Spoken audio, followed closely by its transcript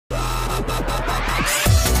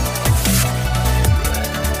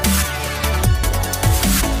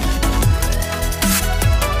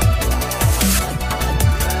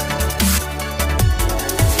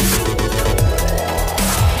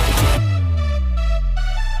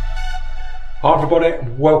Hi everybody,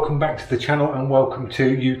 welcome back to the channel and welcome to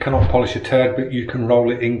You Cannot Polish a Turd But You Can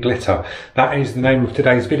Roll It in Glitter. That is the name of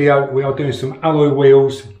today's video. We are doing some alloy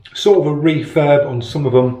wheels, sort of a refurb on some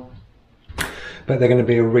of them, but they're going to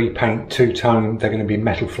be a repaint, two-tone. They're going to be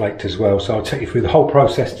metal flaked as well, so I'll take you through the whole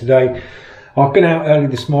process today. I've been out early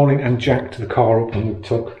this morning and jacked the car up and we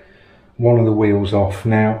took one of the wheels off.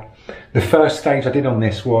 Now, the first stage I did on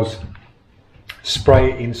this was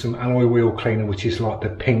spray it in some alloy wheel cleaner, which is like the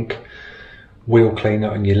pink wheel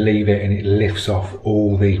cleaner, and you leave it and it lifts off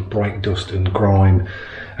all the brake dust and grime,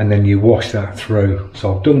 and then you wash that through.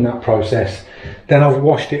 So I've done that process. Then I've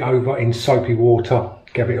washed it over in soapy water,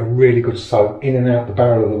 gave it a really good soak in and out the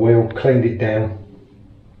barrel of the wheel, cleaned it down.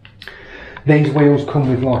 These wheels come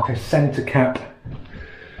with like a centre cap,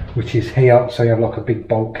 which is here, so you have like a big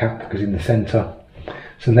bolt cap that goes in the centre.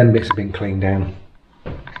 So them bits have been cleaned down,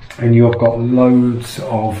 and you've got loads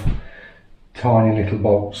of tiny little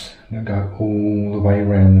bolts that go all the way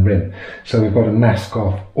around the rim. So we've got to mask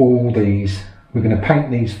off all these. We're going to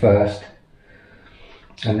paint these first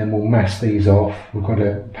and then we'll mask these off. We've got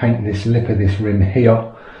to paint this lip of this rim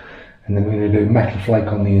here, and then we're going to do metal flake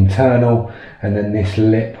on the internal, and then this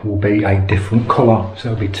lip will be a different colour,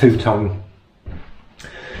 so it'll be two-tone.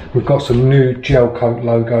 We've got some new gel coat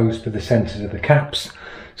logos for the centres of the caps,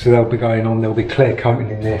 so they'll be going on. There'll be clear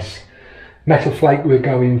coating in this. Metal flake, we're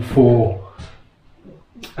going for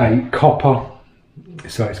a copper,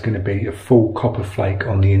 so it's going to be a full copper flake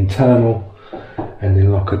on the internal, and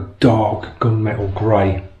then like a dark gunmetal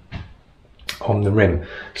grey on the rim.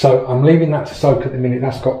 So I'm leaving that to soak at the minute.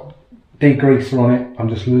 That's got degreaser on it. I'm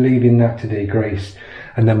just leaving that to degrease,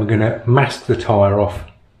 and then we're going to mask the tyre off,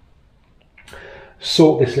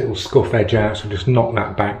 sort this little scuff edge out, so just knock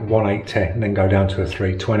that back 180 and then go down to a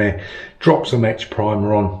 320, drop some etch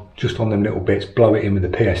primer on just on them little bits, blow it in with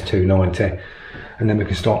the PS290, and then we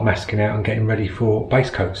can start masking out and getting ready for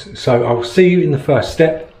base coats. So I'll see you in the first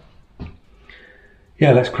step.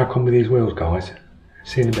 Yeah, let's crack on with these wheels, guys.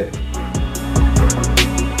 See you in a bit.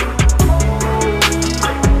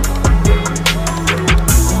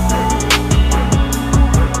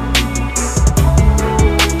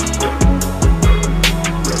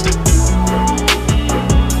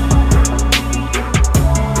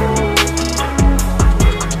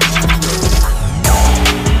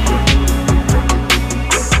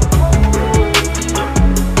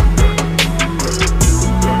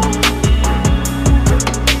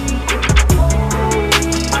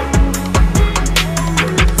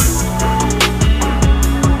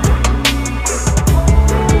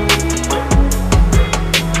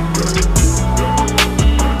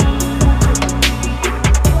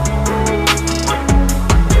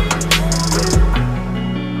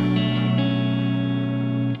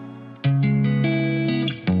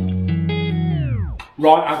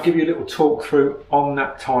 Right, I'll give you a little talk through on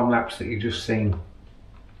that time lapse that you've just seen.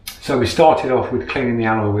 So we started off with cleaning the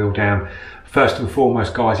alloy wheel down. First and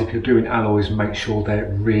foremost, guys, if you're doing alloys, make sure they're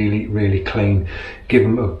really, really clean. Give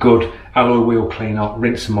them a good alloy wheel clean up,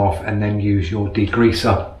 rinse them off, and then use your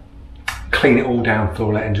degreaser. Clean it all down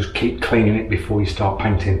thoroughly and just keep cleaning it before you start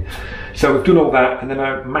painting. So we've done all that, and then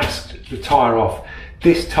I masked the tyre off.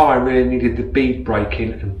 This tyre really needed the bead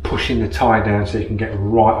breaking and pushing the tyre down so you can get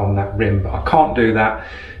right on that rim, but I can't do that,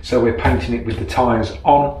 so we're painting it with the tyres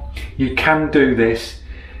on. You can do this,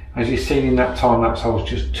 as you've seen in that time lapse, I was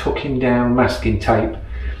just tucking down masking tape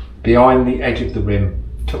behind the edge of the rim,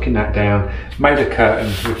 tucking that down, made a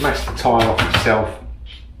curtain, we've masked the tyre off itself,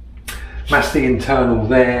 masked the internal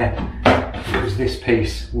there, because this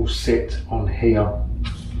piece will sit on here.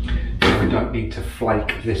 We don't need to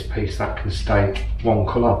flake this piece, that can stay one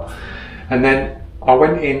colour. And then I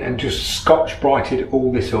went in and just Scotch brighted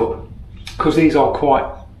all this up, because these are quite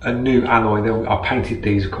a new alloy. I painted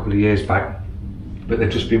these a couple of years back, but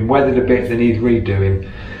they've just been weathered a bit, they need redoing.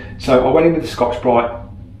 So I went in with the Scotch Brite,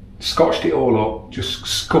 scotched it all up, just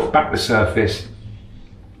scuffed back the surface,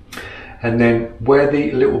 and then where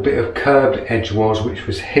the little bit of curved edge was, which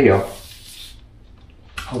was here,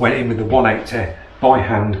 I went in with the 180 by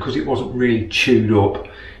hand, because it wasn't really chewed up,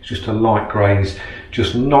 it's just a light graze,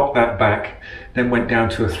 just knocked that back, then went down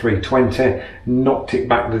to a 320, knocked it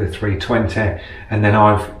back with a 320, and then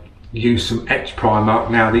I've used some etch primer.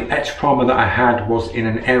 Now the etch primer that I had was in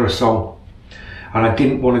an aerosol, and I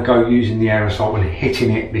didn't want to go using the aerosol and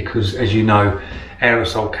hitting it, because as you know,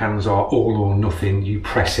 aerosol cans are all or nothing. You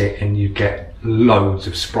press it and you get loads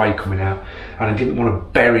of spray coming out, and I didn't want to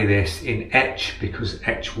bury this in etch, because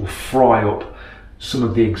etch will fry up some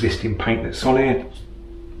of the existing paint that's on here.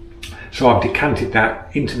 So I've decanted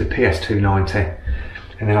that into the PS290,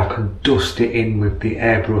 and then I can dust it in with the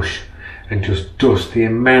airbrush and just dust the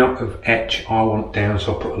amount of etch I want down.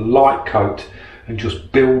 So I put a light coat and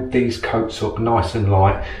just build these coats up nice and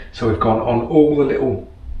light. So we've gone on all the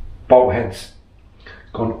little bolt heads,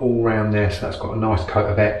 gone all round there, so that's got a nice coat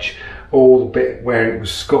of etch. All the bit where it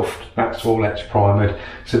was scuffed, that's all etch primered.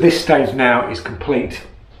 So this stage now is complete.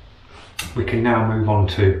 We can now move on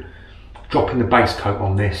to dropping the base coat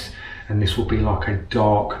on this, and this will be like a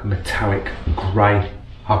dark metallic grey.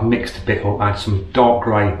 I've mixed a bit up, add some dark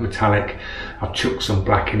grey metallic, I've chucked some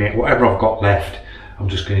black in it, whatever I've got left I'm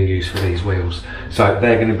just going to use for these wheels. So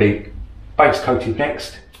they're going to be base coated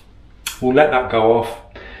next. We'll let that go off,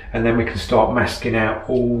 and then we can start masking out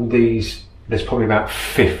all these. There's probably about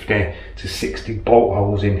 50 to 60 bolt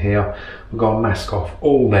holes in here. We're going to mask off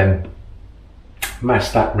all them,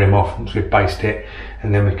 mask that rim off once we've based it,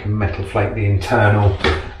 and then we can metal flake the internal,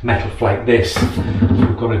 metal flake this.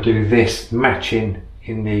 We've got to do this matching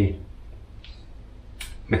in the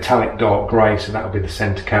metallic dark grey, so that'll be the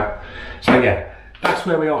centre cap. So yeah, that's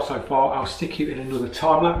where we are so far. I'll stick you in another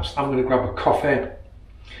time lapse. I'm going to grab a coffee,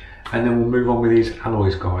 and then we'll move on with these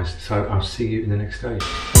alloys, guys. So I'll see you in the next stage.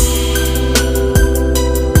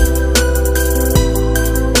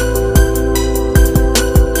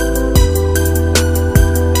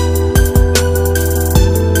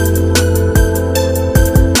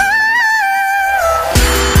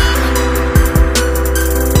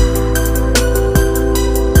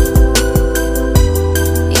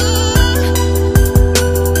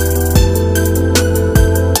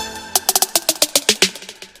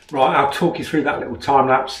 Right, I'll talk you through that little time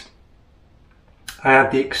lapse. I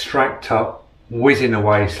had the extractor whizzing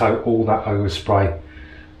away, so all that overspray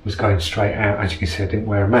was going straight out. As you can see, I didn't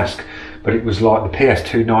wear a mask, but it was like the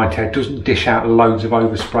PS290. It doesn't dish out loads of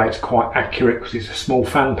overspray. It's quite accurate because it's a small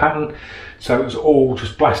fan pattern, so it was all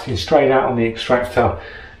just blasting straight out on the extractor.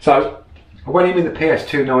 So I went in with the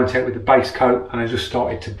PS290 with the base coat, and I just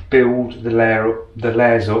started to build the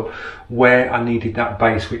layers up where I needed that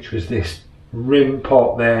base, which was this rim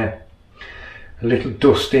part there, a little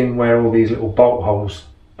dusting where all these little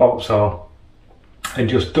bolts are, and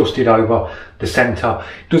just dusted over the centre.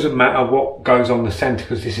 Doesn't matter what goes on the centre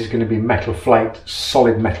because this is going to be metal flaked,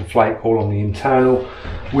 solid metal flake all on the internal.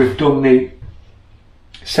 We've done the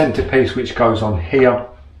centrepiece which goes on here,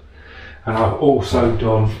 and I've also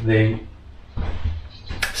done the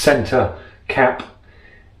centre cap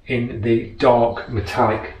in the dark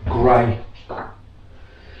metallic grey.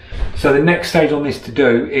 So the next stage on this to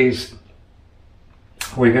do is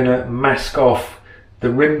we're going to mask off the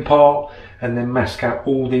rim part and then mask out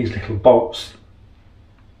all these little bolts,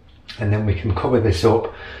 and then we can cover this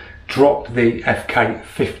up, drop the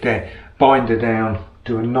FK50 binder down,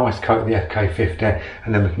 do a nice coat of the FK50,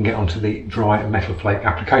 and then we can get onto the dry metal flake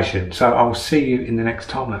application. So I'll see you in the next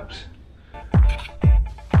time lapse.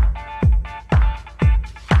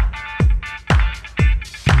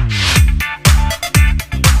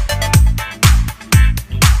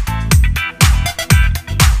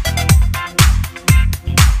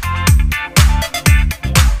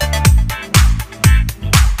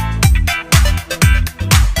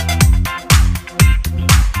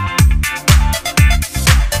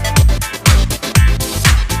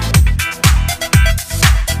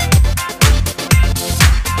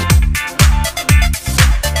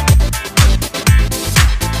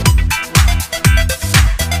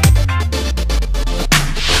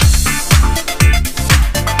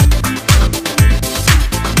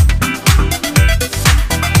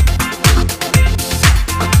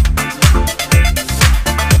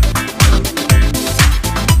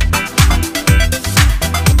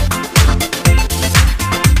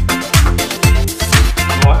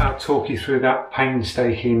 Talk you through that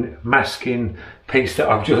painstaking masking piece that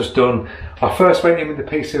I've just done. I first went in with a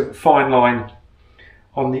piece of fine line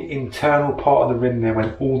on the internal part of the rim there,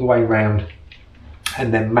 went all the way round,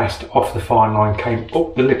 and then masked off the fine line, came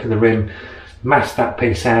up the lip of the rim, masked that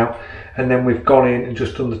piece out, and then we've gone in and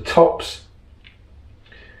just done the tops,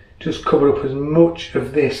 just covered up as much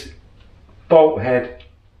of this bolt head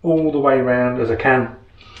all the way round as I can.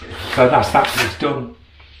 So that's that piece done.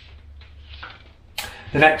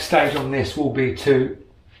 The next stage on this will be to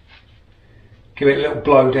give it a little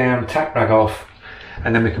blow down, tack rag off,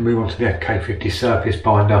 and then we can move on to the FK50 surface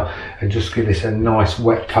binder and just give this a nice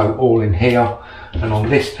wet coat all in here and on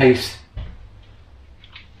this piece,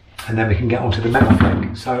 and then we can get onto the metal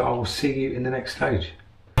flake. So I will see you in the next stage.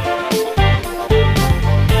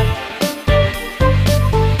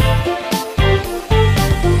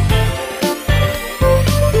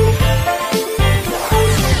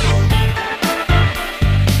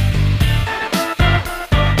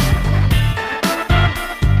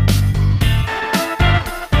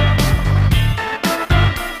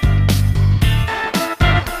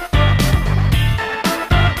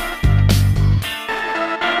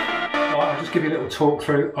 talk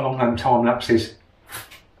through along them time lapses.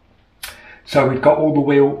 So we'd got all the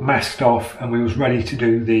wheel masked off and we was ready to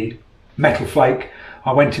do the metal flake.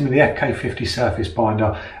 I went in with the FK50 surface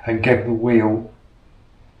binder and gave the wheel,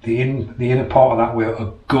 the inner part of that wheel,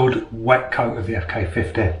 a good wet coat of the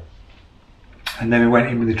FK50. And then we went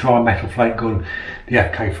in with the dry metal flake gun, the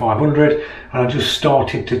FK500, and I just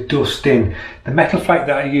started to dust in. The metal flake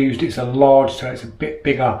that I used, it's a large, so it's a bit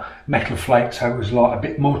bigger metal flake, so it was like a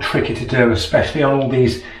bit more tricky to do, especially on all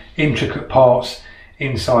these intricate parts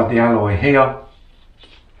inside the alloy here.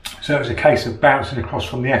 So it was a case of bouncing across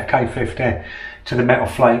from the FK50 to the metal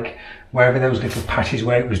flake. Wherever there was little patches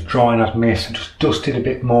where it was dry and I'd missed, I just dusted a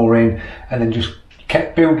bit more in and then just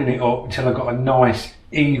kept building it up until I got a nice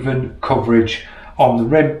even coverage on the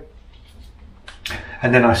rim.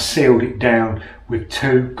 And then I sealed it down with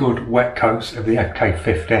 2 good wet coats of the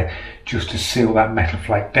FK50 just to seal that metal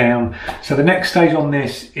flake down. So the next stage on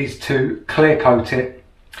this is to clear coat it.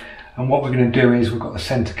 And what we're going to do is we've got the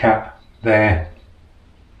centre cap there.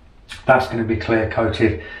 That's going to be clear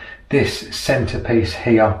coated. This centre piece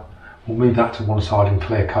here, we'll move that to one side and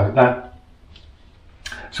clear coat that.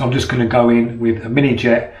 So I'm just going to go in with a mini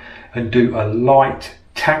jet and do a light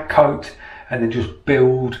tack coat and then just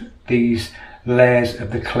build these layers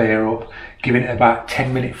of the clear up, giving it about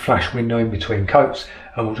 10-minute flash window in between coats,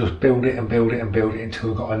 and we'll just build it and build it and build it until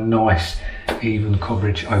we've got a nice even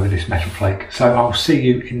coverage over this metal flake. So I'll see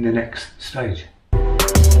you in the next stage.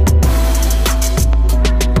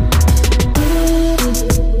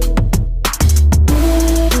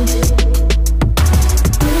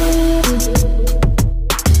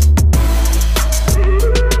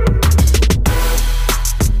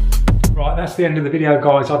 That's the end of the video,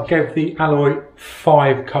 guys. I gave the alloy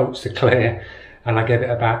 5 coats to clear and I gave it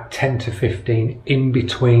about 10 to 15 in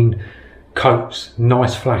between coats.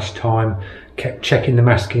 Nice flash time. Kept checking the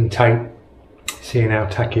masking tape, seeing how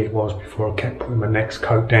tacky it was before I kept putting my next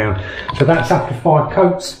coat down. So that's after 5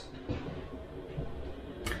 coats.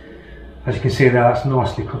 As you can see there, that's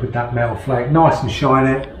nicely covered that metal flake. Nice and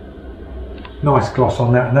shiny. Nice gloss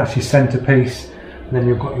on that, and that's your centre piece. And then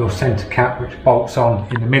you've got your centre cap which bolts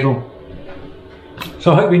on in the middle.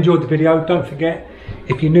 So I hope you enjoyed the video. Don't forget,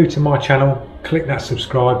 if you're new to my channel, click that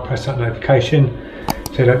subscribe, press that notification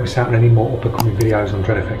so you don't miss out on any more up and coming videos on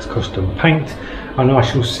DreadFX Custom Paint. And I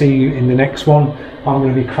shall see you in the next one. I'm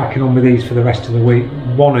going to be cracking on with these for the rest of the week,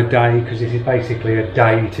 1 a day, because this is basically a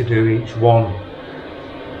day to do each one.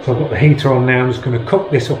 So I've got the heater on now. I'm just going to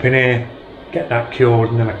cook this up in here, get that cured,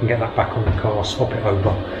 and then I can get that back on the car, swap it over,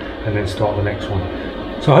 and then start the next one.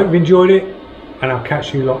 So I hope you enjoyed it, and I'll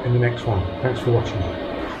catch you lot in the next one. Thanks for watching.